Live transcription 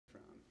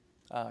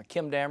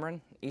Kim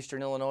Dameron,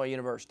 Eastern Illinois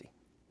University.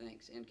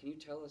 Thanks. And can you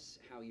tell us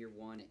how year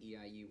one at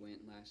EIU went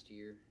last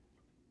year?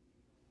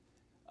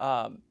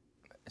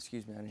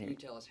 Excuse me, I didn't hear Can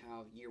you. you tell us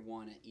how year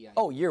one at EIU?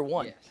 Oh, year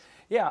one. Yes.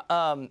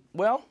 Yeah.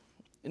 Well,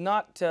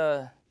 not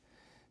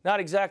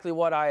exactly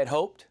what I had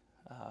hoped.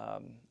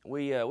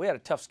 We had a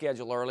tough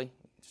schedule early.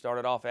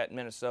 Started off at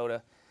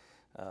Minnesota.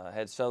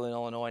 Had Southern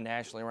Illinois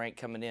nationally ranked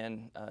coming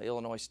in,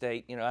 Illinois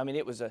State. You know, I mean,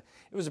 it was a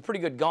pretty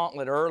good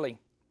gauntlet early.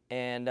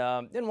 And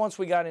then once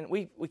we got in,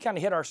 we kind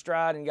of hit our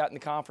stride and got in the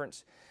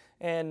conference,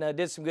 and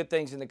did some good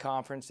things in the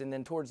conference. And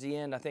then towards the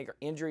end, I think our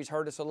injuries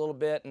hurt us a little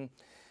bit, and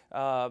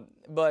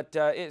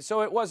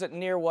so it wasn't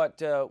near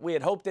what we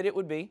had hoped that it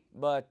would be.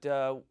 But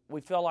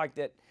we felt like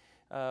that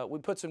we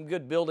put some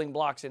good building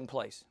blocks in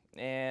place,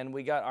 and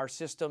we got our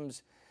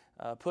systems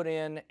put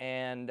in,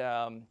 and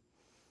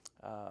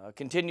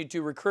continued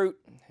to recruit.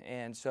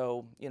 And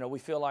so, you know, we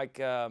feel like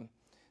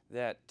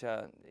that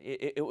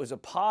it was a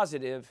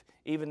positive,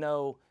 even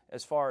though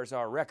as far as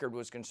our record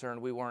was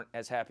concerned, we weren't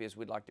as happy as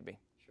we'd like to be.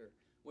 Sure.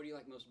 What do you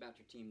like most about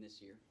your team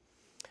this year?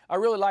 I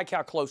really like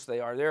how close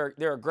they are.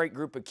 They're a great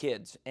group of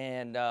kids,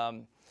 and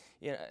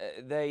you know,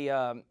 they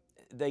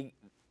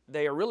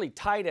are really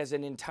tight as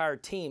an entire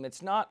team.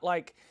 It's not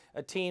like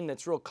a team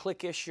that's real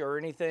cliquish or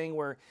anything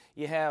where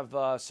you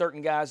have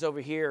certain guys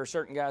over here or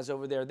certain guys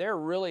over there. They're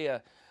really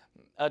a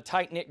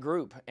tight-knit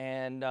group,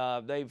 and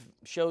they've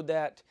showed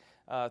that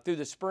through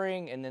the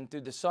spring and then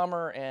through the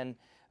summer, and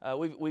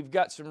we've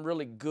got some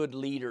really good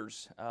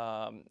leaders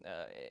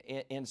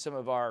in some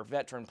of our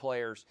veteran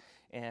players,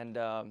 and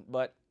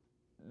but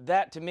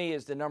that to me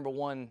is the number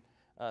one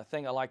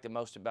thing I like the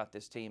most about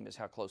this team is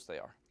how close they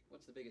are.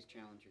 What's the biggest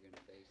challenge you're going to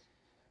face?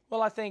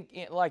 Well, I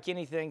think, like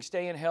anything,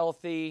 staying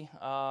healthy,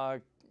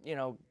 you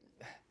know,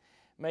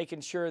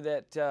 making sure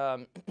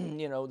that,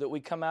 you know, that we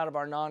come out of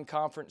our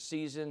non-conference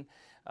season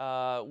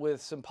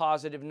with some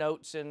positive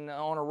notes and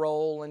on a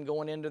roll and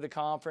going into the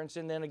conference.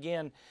 And then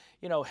again,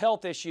 you know,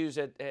 health issues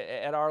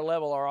at our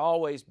level are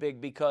always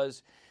big,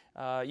 because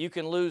you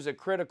can lose a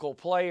critical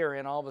player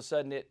and all of a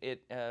sudden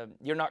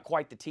you're not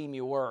quite the team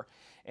you were.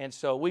 And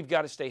so we've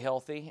got to stay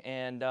healthy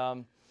and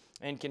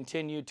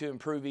continue to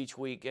improve each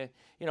week.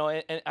 You know,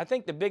 and I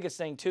think the biggest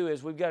thing too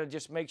is we've got to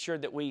just make sure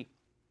that we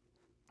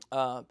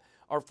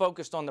are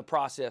focused on the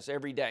process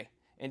every day,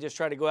 and just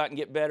try to go out and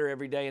get better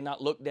every day, and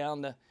not look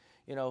down the,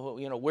 you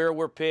know where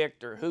we're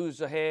picked or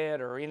who's ahead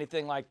or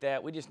anything like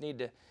that. We just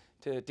need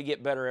to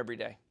get better every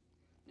day.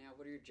 Now,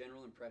 what are your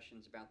general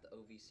impressions about the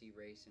OVC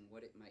race and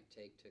what it might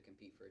take to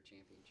compete for a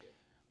championship?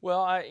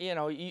 Well, you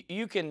know,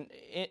 you can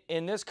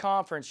in this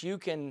conference you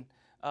can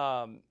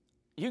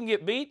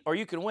get beat or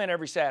you can win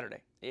every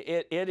Saturday.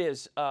 It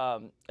is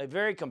a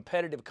very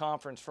competitive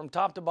conference from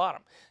top to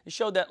bottom. It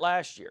showed that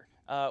last year,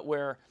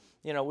 where,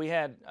 you know, we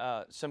had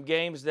some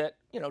games that,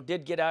 you know,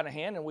 did get out of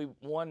hand, and we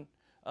won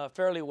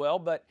fairly well.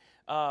 But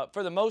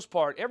for the most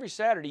part, every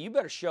Saturday you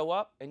better show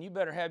up and you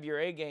better have your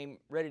A game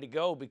ready to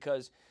go,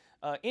 because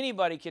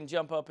anybody can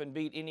jump up and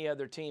beat any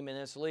other team in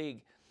this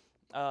league.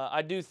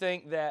 I do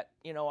think that,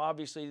 you know,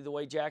 obviously the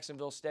way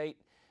Jacksonville State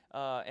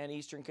and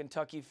Eastern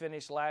Kentucky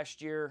finished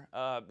last year,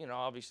 you know,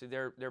 obviously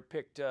they're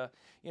picked,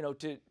 you know,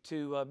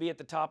 to be at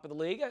the top of the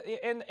league,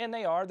 and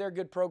they are. They're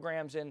good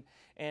programs,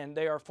 and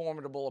they are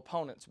formidable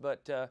opponents.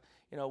 But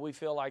you know, we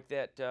feel like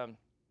that,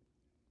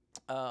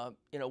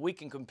 you know, we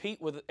can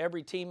compete with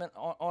every team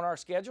on our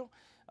schedule,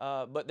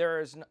 but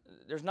there's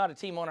not a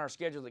team on our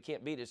schedule that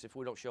can't beat us if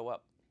we don't show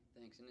up.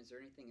 Thanks. And is there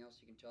anything else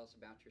you can tell us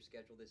about your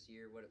schedule this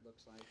year, what it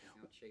looks like and how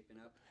it's shaping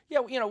up? Yeah,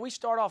 you know, we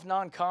start off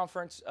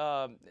non-conference.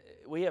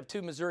 We have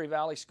 2 Missouri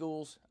Valley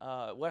schools,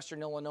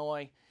 Western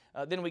Illinois.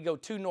 Then we go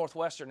to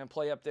Northwestern and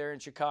play up there in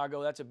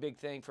Chicago. That's a big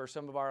thing for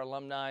some of our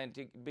alumni, and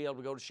to be able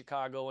to go to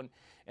Chicago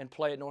and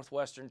play a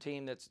Northwestern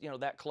team that's, you know,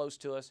 that close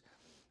to us.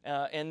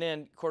 And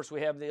then, of course,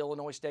 we have the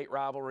Illinois State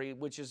rivalry,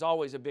 which is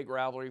always a big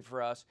rivalry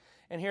for us.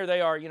 And here they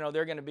are, you know,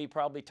 they're going to be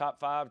probably top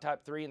 5,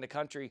 top 3 in the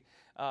country,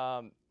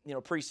 you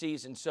know,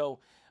 preseason. So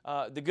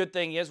the good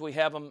thing is we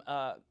have them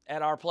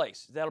at our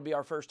place. That'll be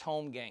our first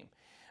home game.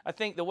 I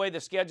think the way the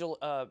schedule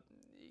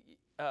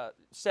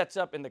sets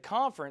up in the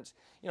conference,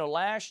 you know,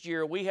 last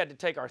year we had to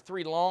take our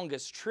 3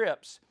 longest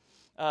trips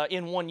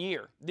in 1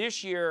 year.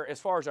 This year,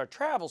 as far as our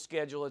travel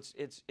schedule,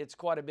 it's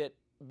quite a bit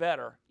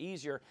better,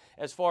 easier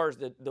as far as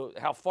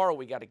how far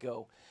we got to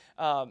go.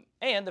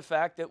 And the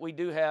fact that we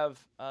do have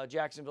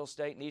Jacksonville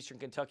State and Eastern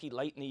Kentucky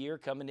late in the year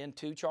coming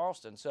into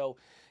Charleston. So,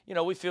 you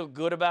know, we feel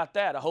good about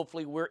that.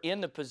 Hopefully we're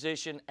in the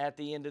position at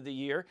the end of the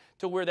year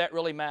to where that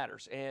really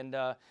matters. And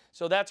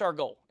so that's our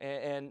goal.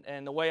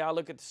 And the way I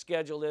look at the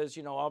schedule is,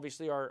 you know,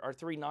 obviously our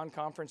 3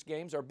 non-conference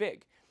games are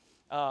big.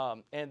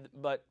 But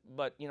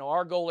you know,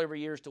 our goal every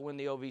year is to win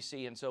the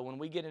OVC. And so when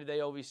we get into the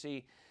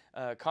OVC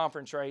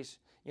conference race,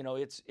 you know,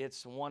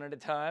 it's one at a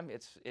time.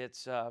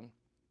 It's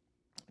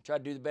try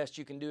to do the best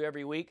you can do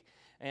every week,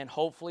 and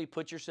hopefully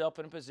put yourself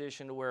in a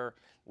position to where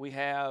we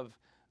have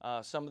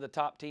some of the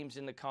top teams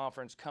in the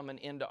conference coming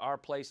into our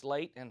place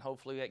late, and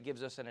hopefully that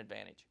gives us an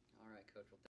advantage.